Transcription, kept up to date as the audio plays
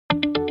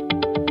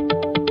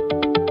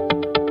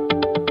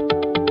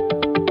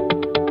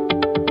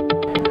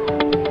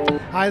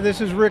Hi,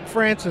 this is Rick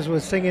Francis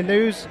with Singing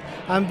News.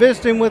 I'm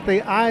visiting with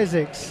the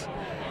Isaacs.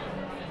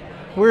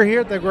 We're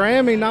here at the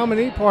Grammy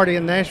Nominee Party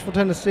in Nashville,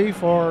 Tennessee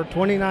for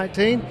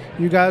 2019.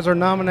 You guys are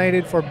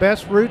nominated for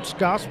Best Roots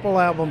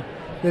Gospel Album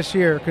this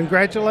year.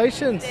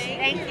 Congratulations.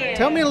 Thank you.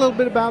 Tell me a little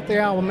bit about the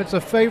album. It's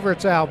a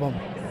favorites album.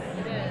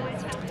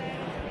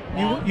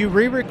 You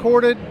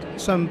re-recorded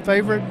some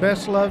favorite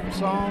best loved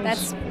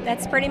songs?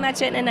 That's pretty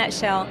much it in a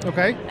nutshell.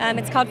 Okay.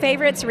 It's called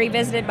Favorites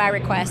Revisited by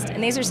Request,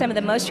 and these are some of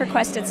the most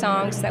requested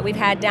songs that we've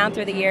had down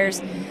through the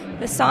years.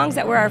 The songs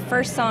that were our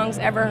first songs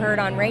ever heard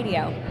on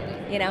radio.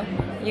 You know,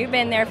 you've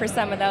been there for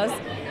some of those.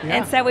 Yeah.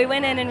 And so we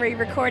went in and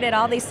re-recorded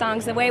all these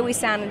songs the way we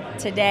sound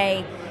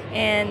today.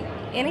 And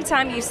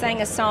anytime you sang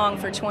a song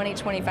for 20,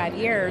 25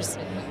 years,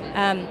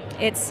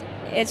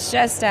 it's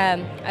just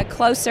a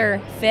closer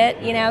fit.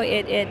 You know,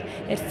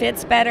 it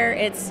fits better.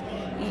 It's,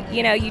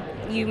 you know,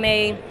 you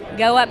may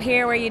go up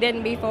here where you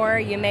didn't before.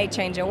 You may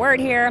change a word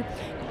here.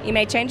 You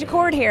may change a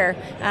chord here.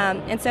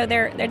 And so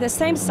they're the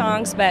same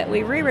songs, but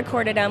we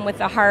re-recorded them with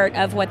the heart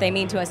of what they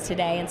mean to us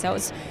today. And so it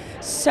was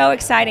so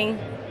exciting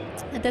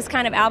that this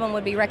kind of album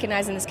would be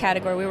recognized in this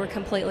category. We were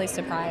completely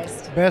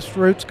surprised. Best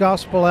Roots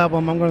Gospel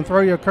Album. I'm going to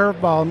throw you a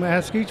curveball. I'm going to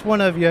ask each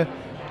one of you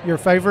your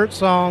favorite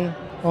song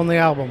on the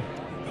album.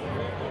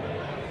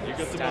 You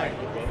get the mic.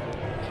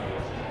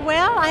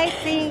 Well, I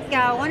think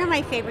one of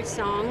my favorite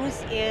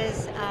songs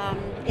is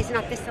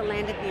Not This the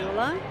Land of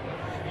Beulah,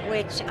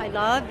 which I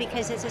love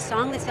because it's a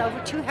song that's over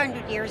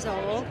 200 years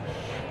old,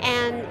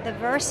 and the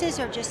verses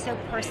are just so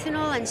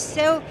personal and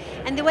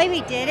the way we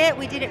did it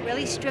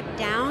really stripped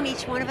down.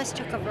 Each one of us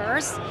took a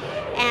verse,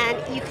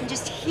 and you can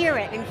just hear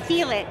it and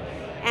feel it.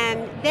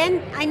 And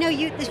then I know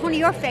this is one of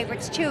your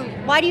favorites too.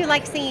 Why do you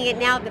like singing it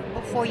now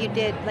before you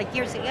did like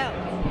years ago?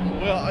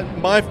 Well,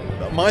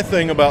 my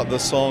thing about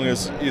this song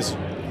is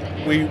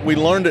we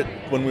learned it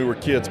when we were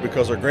kids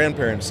because our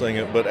grandparents sang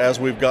it, but as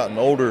we've gotten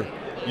older,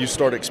 you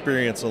start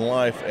experiencing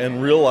life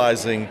and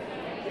realizing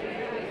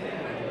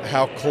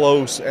how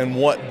close and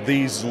what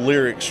these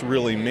lyrics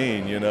really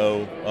mean. You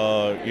know,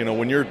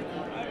 when you're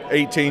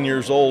 18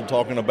 years old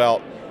talking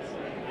about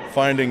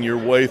finding your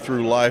way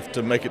through life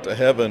to make it to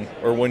heaven,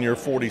 or when you're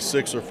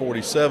 46 or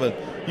 47,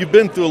 you've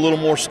been through a little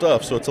more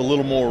stuff, so it's a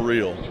little more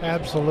real.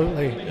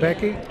 Absolutely.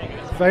 Becky,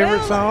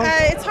 favorite song?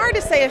 It's hard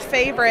to say a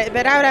favorite,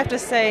 but I would have to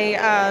say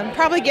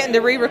probably getting to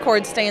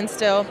re-record Stand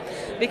Still,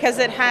 because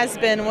it has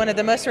been one of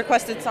the most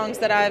requested songs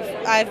that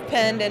I've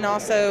penned and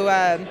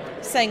also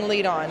sang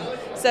lead on.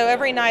 So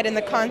every night in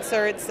the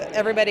concerts,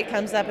 everybody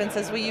comes up and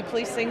says, "Will you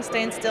please sing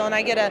Stand Still?" And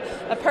I get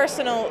a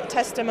personal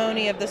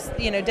testimony of this,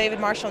 David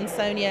Marshall and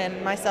Sonia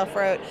and myself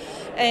wrote.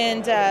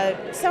 And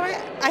so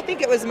I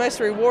think it was most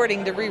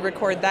rewarding to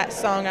re-record that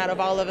song out of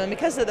all of them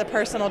because of the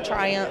personal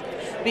triumph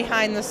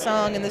behind the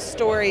song and the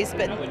stories.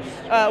 But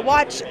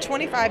watch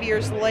 25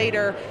 years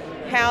later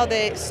how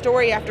the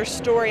story after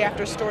story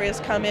after story has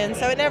come in.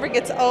 So it never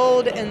gets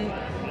old, and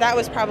that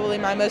was probably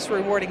my most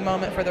rewarding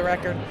moment for the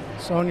record.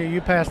 Sonia,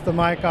 you passed the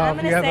mic off.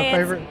 I'm You have a say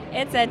favorite?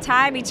 It's a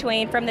tie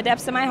between From the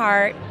Depths of My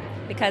Heart,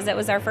 because it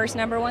was our first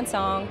 #1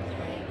 song,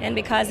 and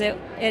because it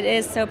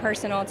is so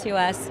personal to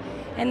us.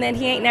 And then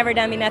He Ain't Never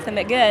Done Me Nothing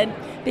But Good,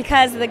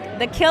 because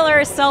the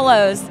killer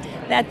solos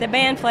that the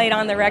band played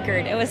on the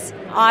record. It was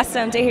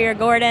awesome to hear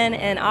Gordon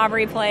and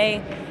Aubrey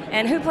play.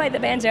 And who played the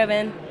banjo,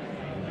 Ben?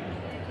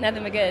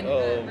 Nothing But Good.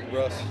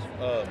 Russ.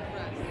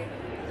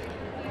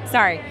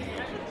 Sorry,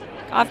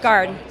 off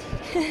guard.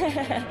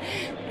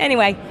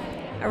 Anyway,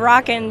 a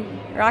rockin'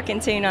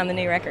 tune on the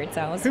new record,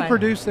 so it was Who fun.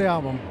 produced the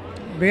album?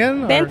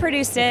 Ben? Ben or-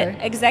 produced it,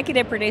 Okay.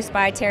 executive produced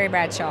by Terry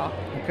Bradshaw.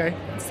 Okay.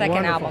 Second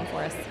Wonderful. album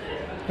for us.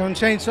 Going to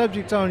change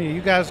subjects on you.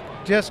 You guys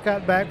just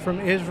got back from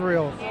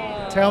Israel.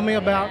 Tell me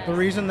about the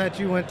reason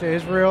that you went to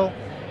Israel,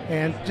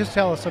 and just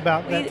tell us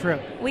about that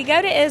trip. We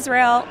go to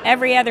Israel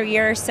every other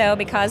year or so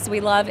because we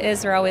love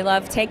Israel. We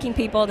love taking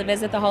people to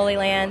visit the Holy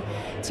Land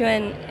to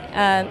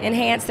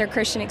enhance their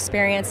Christian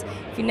experience.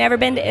 If you've never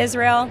been to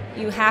Israel,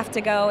 you have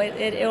to go.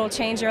 It'll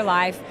change your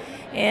life.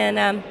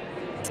 And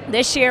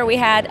this year we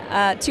had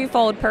a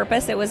twofold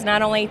purpose. It was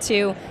not only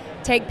to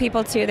take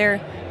people to their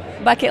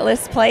bucket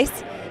list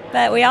place,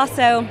 but we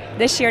also,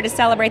 this year, to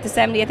celebrate the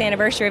 70th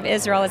anniversary of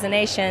Israel as a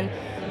nation,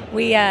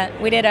 we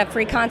did a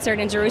free concert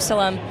in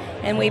Jerusalem,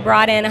 and we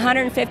brought in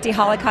 150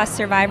 Holocaust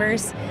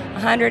survivors,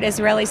 100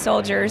 Israeli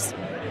soldiers.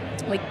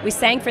 We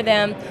sang for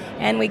them,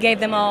 and we gave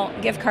them all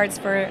gift cards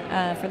for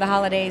the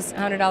holidays,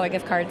 $100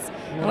 gift cards.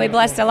 And we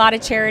blessed a lot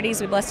of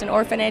charities. We blessed an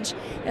orphanage.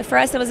 And for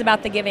us, it was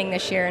about the giving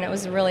this year, and it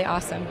was really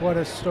awesome. What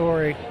a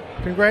story.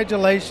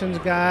 Congratulations,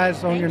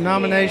 guys, on your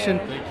nomination.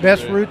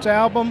 Best Roots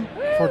Album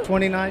for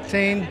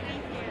 2019.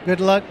 Good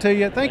luck to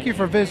you. Thank you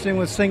for visiting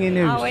with Singing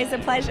News. Always a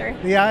pleasure.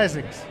 The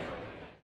Isaacs.